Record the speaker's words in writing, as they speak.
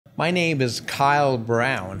My name is Kyle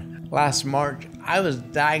Brown. Last March, I was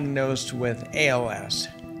diagnosed with ALS,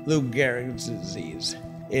 Lou Gehrig's disease.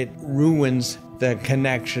 It ruins the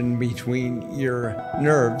connection between your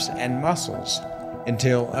nerves and muscles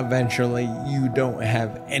until eventually you don't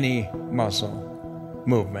have any muscle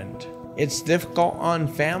movement. It's difficult on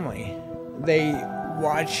family. They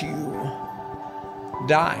watch you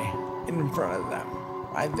die in front of them.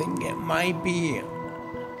 I think it might be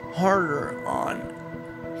harder on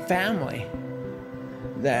family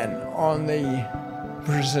than on the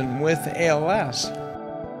person with ALS.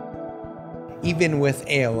 Even with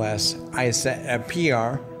ALS, I set a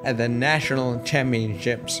PR at the National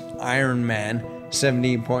Championships Ironman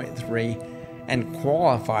 70.3 and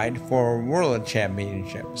qualified for World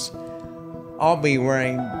Championships. I'll be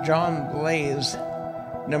wearing John Blaze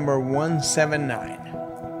number 179,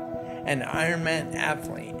 an Ironman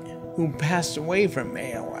athlete who passed away from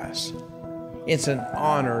ALS. It's an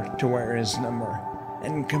honor to wear his number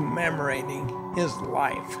and commemorating his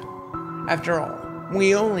life. After all,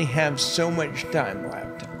 we only have so much time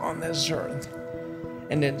left on this earth,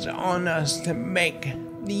 and it's on us to make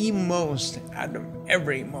the most out of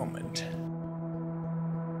every moment.